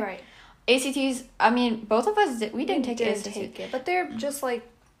junior year. Right. ACTs, I mean, both of us we didn't take it, but they're just like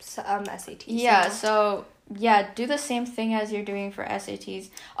SATs. Yeah, so do the same thing as you're doing for SATs.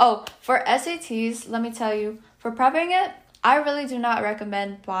 Oh, for SATs, let me tell you, for prepping it, I really do not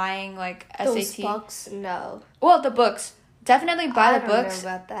recommend buying like Those books. No. Well, the books. Definitely buy the books. I don't know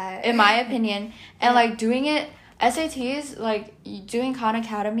about that. In my opinion, and like doing it. SATs, like doing Khan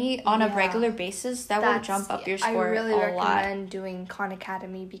Academy on a regular basis, that will jump up your score a lot. I really recommend doing Khan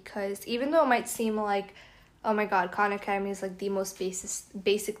Academy because even though it might seem like, oh my god, Khan Academy is like the most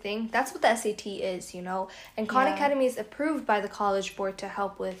basic thing, that's what the SAT is, you know? And Khan Academy is approved by the College Board to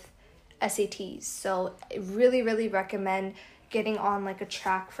help with SATs. So I really, really recommend getting on like a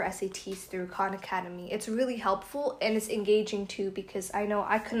track for SATs through Khan Academy. It's really helpful and it's engaging too because I know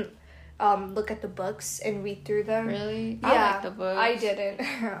I couldn't look at the books and read through them. Really? Yeah, I like the books. I didn't.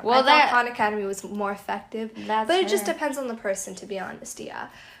 Well, I thought Khan Academy was more effective. But it just depends on the person, to be honest, yeah.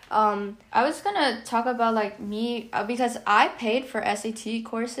 I was gonna talk about like me because I paid for SAT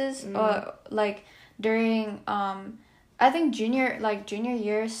courses like during I think junior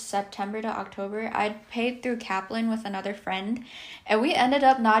year, September to October, I paid through Kaplan with another friend, and we ended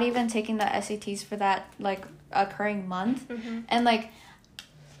up not even taking the SATs for that like occurring month. And like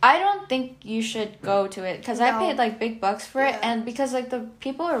I don't think you should go to it because I paid like big bucks for it, and because like the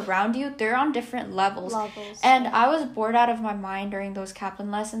people around you, they're on different levels. And I was bored out of my mind during those Kaplan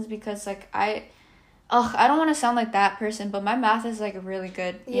lessons because like I don't want to sound like that person, but my math is like really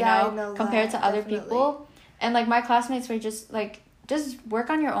good, you know compared to other people. And like my classmates were just work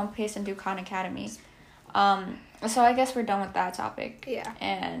on your own pace and do Khan Academy. So I guess we're done with that topic. Yeah.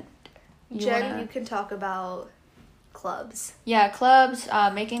 And Jen, you can talk about clubs. Yeah, clubs,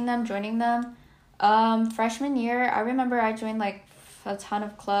 joining them. Freshman year, I remember I joined like a ton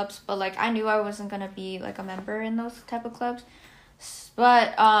of clubs, but like I knew I wasn't gonna be like a member in those type of clubs.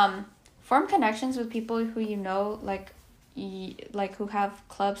 But form connections with people who you know, like who have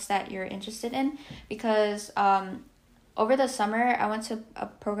clubs that you're interested in, because over the summer I went to a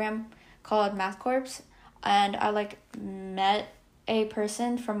program called Math Corps, and I like met a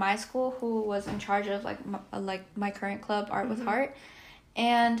person from my school who was in charge of my current club, Art with Heart.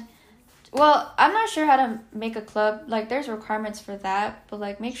 And well, I'm not sure how to make a club, like there's requirements for that, but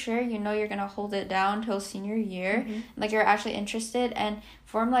like make sure you know you're gonna hold it down till senior year, like you're actually interested, and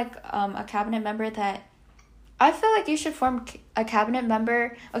form like a cabinet member that I feel like you should form a cabinet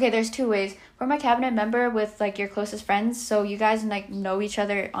member. Okay, there's 2 ways. Form a cabinet member with like your closest friends, so you guys like know each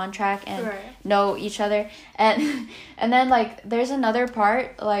other on track and know each other. And then like there's another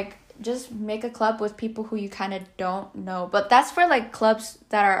part, like just make a club with people who you kind of don't know. But that's for like clubs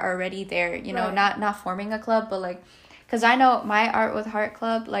that are already there, you know, not forming a club, but like, because I know my Art with Heart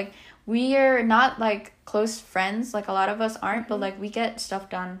club, like we are not like close friends, like a lot of us aren't, but like we get stuff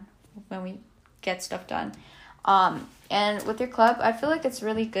done when we get stuff done. And with your club, I feel like it's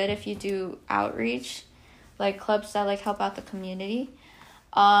really good if you do outreach, like clubs that like help out the community.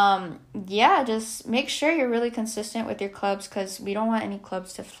 Just make sure you're really consistent with your clubs, because we don't want any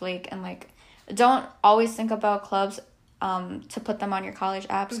clubs to flake, and like don't always think about clubs to put them on your college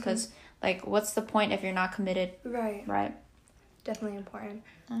apps, because like what's the point if you're not committed? Right. Definitely important.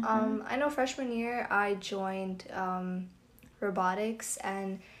 I know freshman year I joined robotics,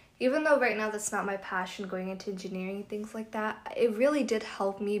 and even though right now that's not my passion, going into engineering and things like that, it really did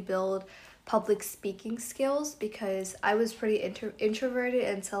help me build public speaking skills, because I was pretty introverted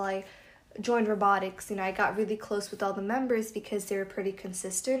until I joined robotics. You know, I got really close with all the members because they were pretty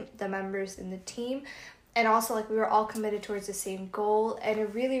consistent, the members in the team. And also, like, we were all committed towards the same goal, and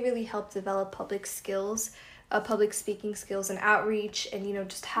it really, really helped develop public speaking skills and outreach, and, you know,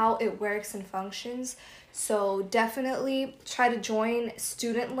 just how it works and functions. So definitely try to join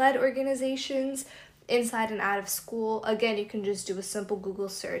student-led organizations inside and out of school. Again, you can just do a simple Google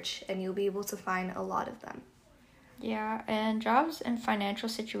search and you'll be able to find a lot of them. Yeah, and jobs and financial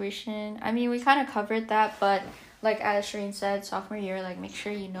situation. I mean, we kind of covered that, but like as Shireen said, sophomore year, like make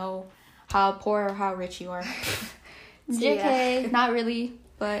sure you know how poor or how rich you are. JK, not really,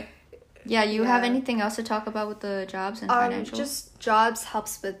 but yeah, you have anything else to talk about with the jobs and financial? Just jobs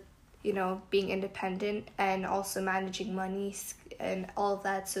helps with, you know, being independent and also managing money, and all of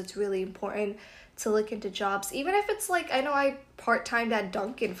that. So it's really important to look into jobs, even if it's like, I know I part-timed at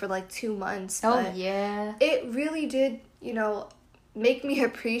Dunkin' for like 2 months. Oh, yeah. It really did, make me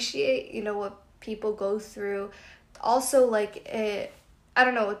appreciate, what people go through. Also, like, it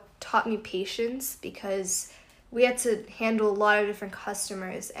taught me patience, because we had to handle a lot of different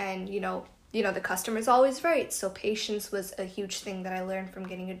customers, and, the customer's always right. So patience was a huge thing that I learned from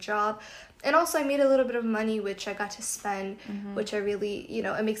getting a job. And also I made a little bit of money, which I got to spend, which I really,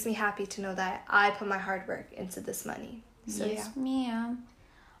 it makes me happy to know that I put my hard work into this money. So, yes, ma'am.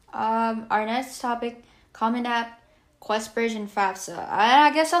 Our next topic, Common App, QuestBridge, and FAFSA.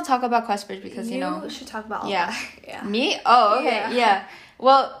 I guess I'll talk about QuestBridge because, You should talk about all that. Yeah. Me? Oh, okay. Yeah.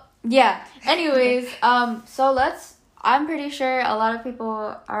 Well, yeah. Anyways, I'm pretty sure a lot of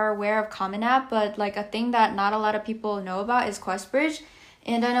people are aware of Common App, but like a thing that not a lot of people know about is QuestBridge.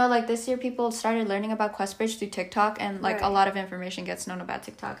 And I know like this year people started learning about QuestBridge through TikTok, and like a lot of information gets known about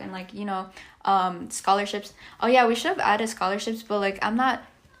TikTok, and like, scholarships. Oh yeah, we should have added scholarships, but like I'm not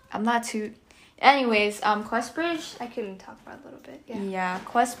too. Anyways, QuestBridge. I can talk about it a little bit. Yeah. Yeah,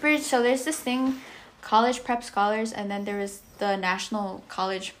 QuestBridge. So there's this thing, college prep scholars, and then there is the national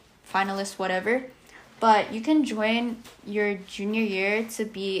college finalists, whatever. But you can join your junior year to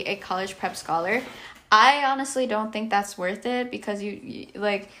be a college prep scholar. I honestly don't think that's worth it, because you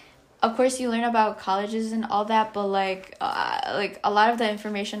like, of course you learn about colleges and all that, but like a lot of the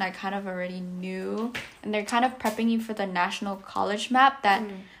information I kind of already knew, and they're kind of prepping you for the national college map that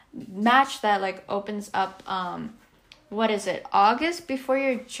like opens up August before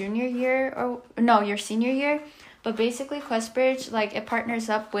your junior year, or no, your senior year. But basically, QuestBridge, like, it partners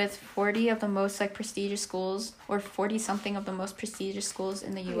up with 40 of the most, like, prestigious schools, or 40-something of the most prestigious schools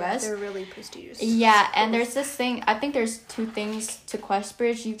in the U.S. Yeah, they're really prestigious. Yeah, and there's this thing, I think there's 2 things to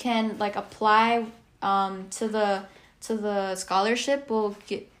QuestBridge. You can, like, apply to the scholarship,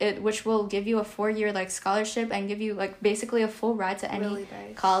 which will give you a 4-year, like, scholarship, and give you, like, basically a full ride to any really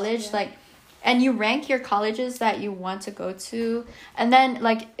nice. College, yeah. Like, and you rank your colleges that you want to go to. And then,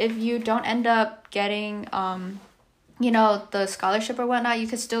 like, if you don't end up getting the scholarship or whatnot, you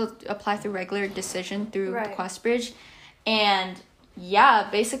could still apply through regular decision through QuestBridge. And yeah,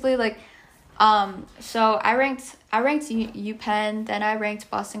 basically, like, so I ranked UPenn, then I ranked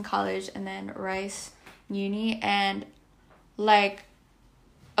Boston College, and then Rice Uni. And like,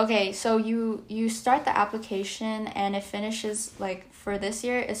 okay, so you start the application, and it finishes, like, for this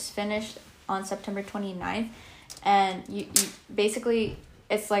year, it's finished on September 29th. And you basically,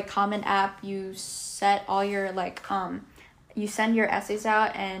 it's like Common App. You set all your, like, you send your essays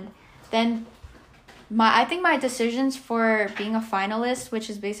out, and then I think my decisions for being a finalist, which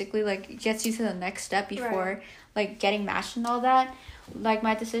is basically like gets you to the next step before like getting matched and all that. Like,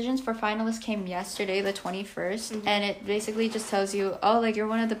 my decisions for finalists came yesterday, the 21st, and it basically just tells you, oh, like, you're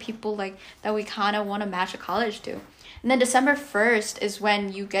one of the people, like, that we kind of want to match a college to. And then December 1st is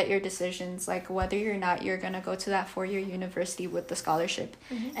when you get your decisions, like, whether or not you're going to go to that 4-year university with the scholarship.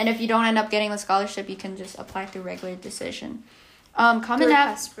 And if you don't end up getting the scholarship, you can just apply through regular decision. Common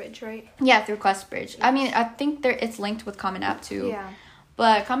App, QuestBridge, right? Yeah, through QuestBridge. Yes. I mean, I think it's linked with Common App too. Yeah.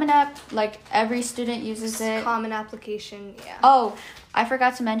 But Common App, like, every student uses it. Common application, yeah. Oh, I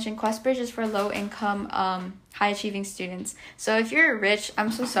forgot to mention, QuestBridge is for low-income, high-achieving students. So if you're rich, I'm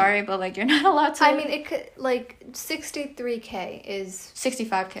so sorry, but, like, you're not allowed to... I mean, it could, like, 63K is...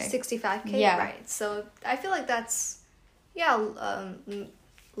 65K. 65K, yeah. Right. So I feel like that's, yeah,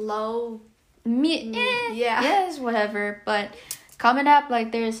 low... Yeah. Yes, whatever. But Common App,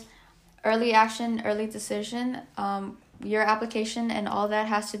 like, there's early action, early decision. Your application and all that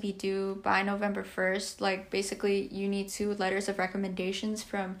has to be due by November 1st. Like, basically, you need 2 letters of recommendations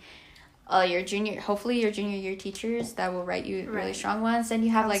from your junior year teachers that will write you really strong ones. Then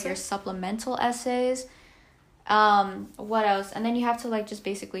you have, like, your supplemental essays. What else? And then you have to, like, just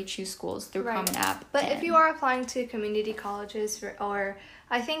basically choose schools through Common App. But if you are applying to community colleges or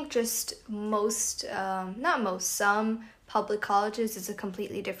I think just some public colleges, it's a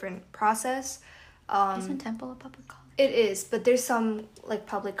completely different process. Isn't Temple a public college? It is, but there's some, like,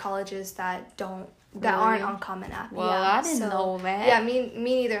 public colleges that aren't on Common App. Well, I didn't know that. Yeah, me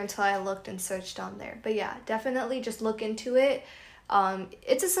neither until I looked and searched on there. But yeah, definitely just look into it.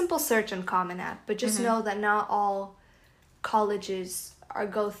 It's a simple search on Common App, but just know that not all colleges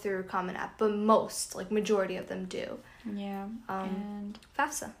go through Common App, but majority of them do. Yeah. And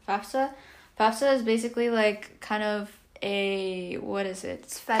FAFSA. FAFSA is basically, like, kind of, what is it?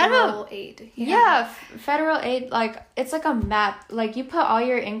 It's federal aid. Yeah, federal aid. Like, it's like a map. Like, you put all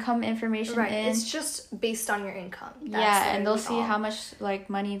your income information in. It's just based on your income. That's and they'll see how much, like,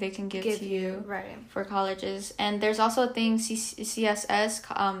 money they can give to you for colleges. And there's also a thing, CSS.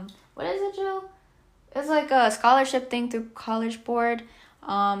 What is it, Jill? It's like a scholarship thing through College Board.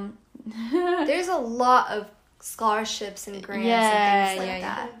 There's a lot of scholarships and grants and things like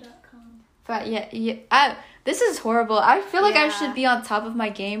that. But this is horrible. I feel like I should be on top of my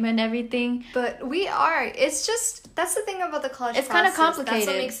game and everything. But we are. It's just, that's the thing about the college process. It's kind of complicated. That's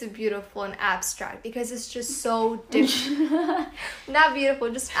what makes it beautiful and abstract, because it's just so different. Not beautiful,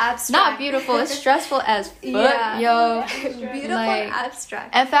 just abstract. Not beautiful. It's stressful as fuck, yo. Beautiful and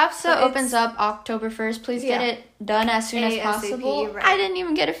abstract. And FAFSA opens up October 1st. Please get it done as soon as possible. Right. I didn't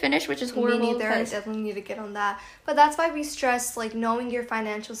even get it finished, which is horrible. Me neither. I definitely need to get on that. But that's why we stress, like, knowing your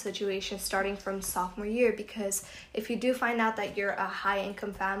financial situation starting from sophomore year, because if you do find out that you're a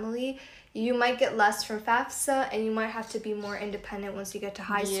high-income family, you might get less from FAFSA, and you might have to be more independent once you get to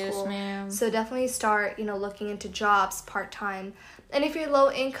high school. Ma'am. So definitely start, looking into jobs part-time. And if you're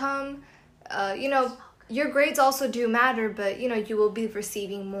low income, your grades also do matter, but, you will be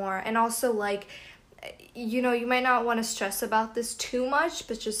receiving more. And also, like, you might not want to stress about this too much,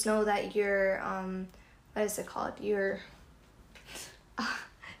 but just know that your, what is it called? Your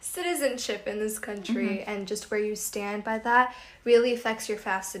citizenship in this country and just where you stand by that really affects your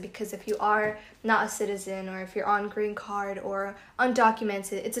FAFSA, because if you are not a citizen, or if you're on green card or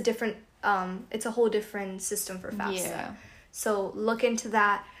undocumented, it's a different, it's a whole different system for FAFSA. Yeah. So look into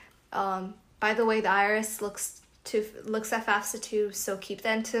that. By the way, the IRS looks at FAFSA too, so keep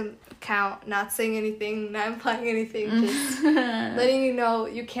that into account. Not saying anything, not implying anything, just letting you know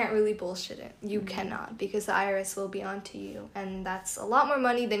you can't really bullshit it. You cannot, because the IRS will be on to you, and that's a lot more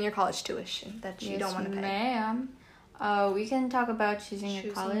money than your college tuition that you don't want to pay. Ma'am. We can talk about choosing a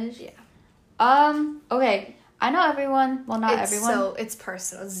college. Yeah. Okay. I know everyone. Well, not everyone. So it's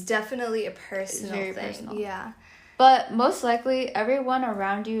personal. It's definitely a personal thing. Personal. Yeah. But most likely, everyone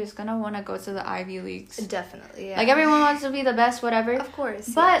around you is going to want to go to the Ivy Leagues. Definitely, yeah. Like, everyone wants to be the best, whatever. Of course.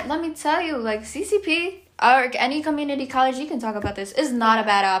 But let me tell you, like, CCP or any community college, you can talk about this, is not a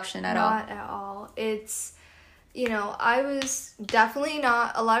bad option at all. Not at all. It's, I was definitely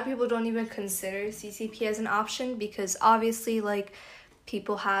not, a lot of people don't even consider CCP as an option, because obviously, like,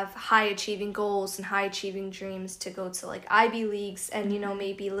 people have high achieving goals and high achieving dreams to go to, like, Ivy Leagues and,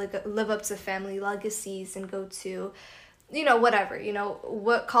 maybe live up to family legacies and go to, whatever,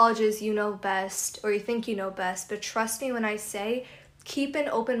 what colleges you know best or you think you know best. But trust me when I say, keep an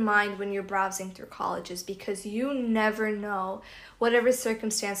open mind when you're browsing through colleges, because you never know whatever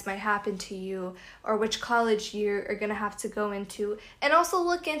circumstance might happen to you or which college you are going to have to go into. And also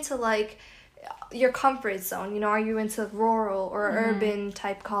look into, like, your comfort zone. Are you into rural or urban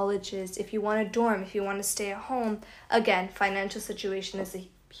type colleges? If you want a dorm, if you want to stay at home, again, financial situation is a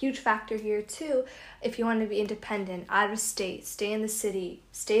huge factor here too. If you want to be independent, out of state, stay in the city,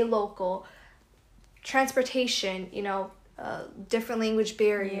 stay local, transportation, different language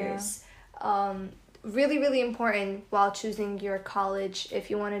barriers, really, really important while choosing your college. If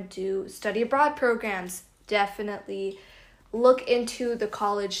you want to do study abroad programs, definitely look into the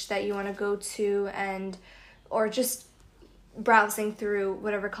college that you want to go to, or just browsing through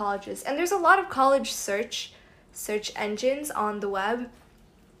whatever colleges. And there's a lot of college search engines on the web.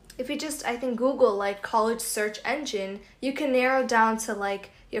 If you just, I think, Google, like, college search engine, you can narrow down to,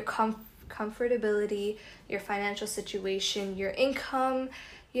 like, your comfortability, your financial situation, your income,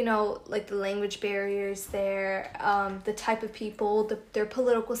 like the language barriers there, the type of people, their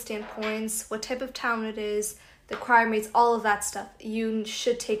political standpoints, what type of town it is, the crime rates, all of that stuff. You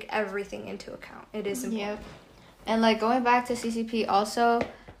should take everything into account. It is important. Yep. And, like, going back to CCP also,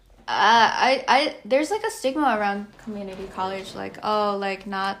 I there's, like, a stigma around community college, like, oh, like,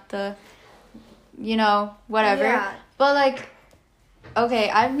 not the, whatever. Yeah. But, like, okay,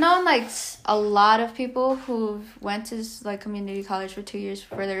 I've known, like, a lot of people who went to, like, community college for 2 years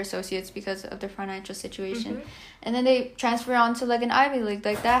for their associates because of their financial situation. And then they transfer on to, like, an Ivy League.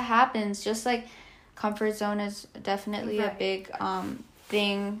 Like, that happens. Just, like, comfort zone is definitely a big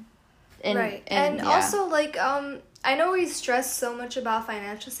thing. And also, like, I know we stress so much about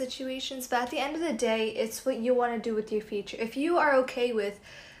financial situations, but at the end of the day, it's what you want to do with your future. If you are okay with,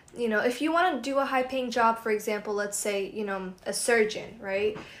 if you want to do a high-paying job, for example, let's say, a surgeon,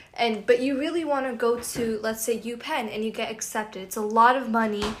 right? But you really want to go to, let's say, UPenn, and you get accepted. It's a lot of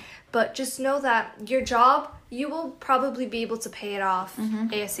money, but just know that your job, you will probably be able to pay it off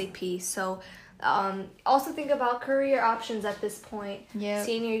ASAP. So also think about career options at this point.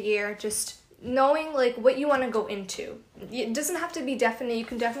 Senior year, just knowing like what you want to go into. It doesn't have to be definite. You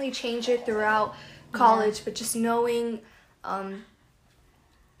can definitely change it throughout college, but just knowing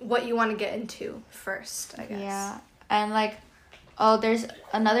what you want to get into first, I guess. Yeah. And like, oh, there's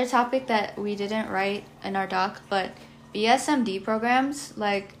another topic that we didn't write in our doc, but BSMD programs,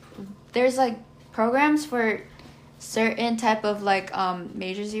 like, there's like programs for certain type of like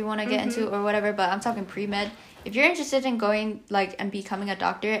majors you want to get into or whatever, but I'm talking pre-med. If you're interested in going like and becoming a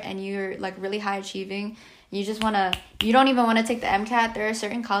doctor and you're like really high achieving, you don't even want to take the MCAT, there are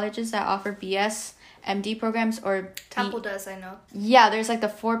certain colleges that offer BSMD programs or Temple does, I know. Yeah, there's like the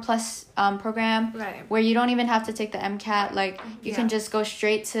 4+ program, right, where you don't even have to take the MCAT. Like you can just go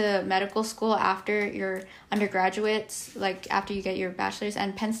straight to medical school after your undergraduates, like after you get your bachelor's.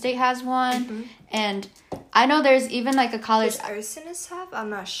 And Penn State has one, and I know there's even like a college. Does Ursinus have? I'm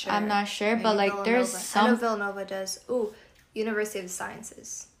not sure. Maybe but like Villanova. There's some. I know Villanova does. Ooh, University of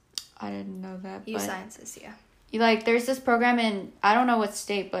Sciences. I didn't know that. Sciences, yeah. Like there's this program in, I don't know what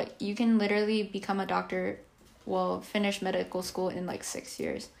state, but you can literally become a doctor. Well, finish medical school in like 6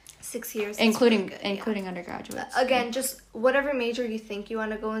 years. 6 years, including undergraduates. Again, just whatever major you think you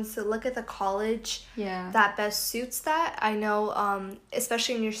want to go into, look at the college that best suits that. I know,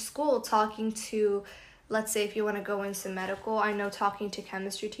 especially in your school, talking to, let's say if you want to go into medical, I know talking to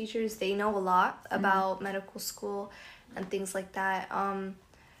chemistry teachers, they know a lot about medical school and things like that.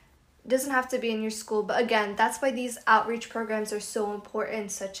 Doesn't have to be in your school, but again, that's why these outreach programs are so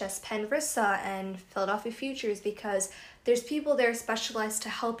important, such as Penn Rissa and Philadelphia Futures, because there's people there specialized to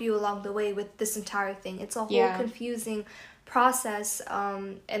help you along the way with this entire thing. It's a whole confusing process,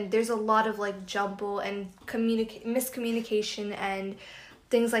 and there's a lot of like jumble and miscommunication and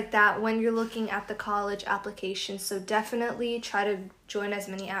things like that when you're looking at the college application. So definitely try to join as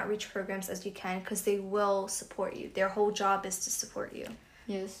many outreach programs as you can, because they will support you. Their whole job is to support you.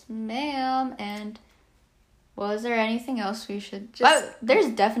 Yes, ma'am. And was there anything else we should just... there's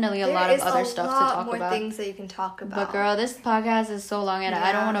definitely a lot of other stuff to talk about. There is a lot more things that you can talk about. But girl, this podcast is so long and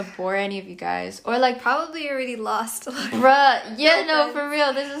I don't want to bore any of you guys. Or like... Probably already lost. Bruh, no, for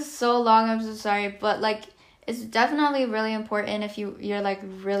real. This is so long. I'm so sorry. But like, it's definitely really important if you're like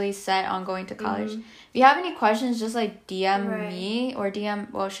really set on going to college. If you have any questions, just like DM me or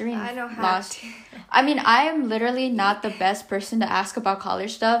DM... Well, Shireen I know how to. I mean, I am literally not the best person to ask about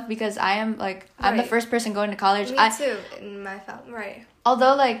college stuff, because I am like, I'm the first person going to college. Me too, in my family, right.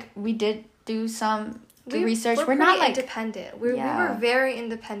 Although like, we did do some research. We're not like... independent. We were very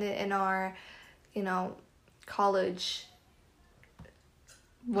independent in our, college...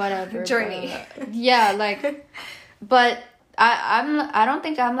 whatever journey. But I don't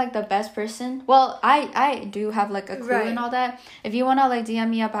think I'm like the best person. Well, I do have like a clue and all that. If you wanna like DM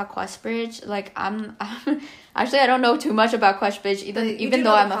me about QuestBridge, like I'm actually I don't know too much about QuestBridge, even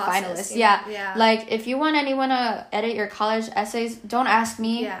though I'm a finalist. Yeah. Like if you want anyone to edit your college essays, don't ask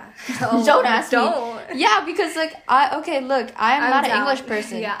me. Yeah. Don't ask me. Yeah, because like I'm not an English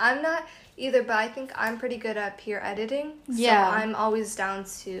person. Yeah, I'm not either, but I think I'm pretty good at peer editing. So I'm always down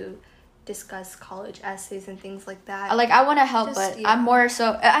to discuss college essays and things like that. Like I want to help, but I'm more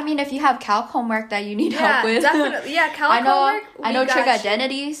so. I mean, if you have calc homework that you need help with, definitely. Yeah, calc homework. I know trig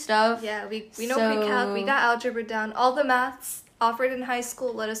identity stuff. Yeah, we know pre-calc. We got algebra down. All the maths offered in high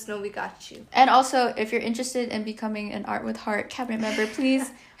school. Let us know. We got you. And also, if you're interested in becoming an Art with Heart cabinet member,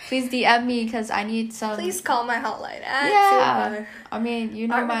 please DM me, because I need some. Please call my hotline. I mean, you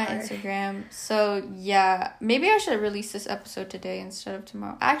know my Instagram. So yeah, maybe I should release this episode today instead of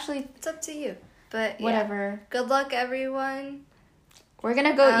tomorrow. Actually, it's up to you. But whatever. Good luck, everyone. We're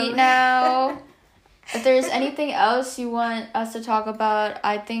gonna go eat now. If there's anything else you want us to talk about,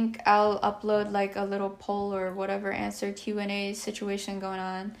 I think I'll upload like a little poll or whatever answer Q&A situation going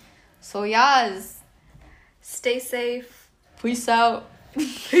on. So yes, stay safe. Peace out.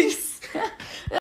 Peace.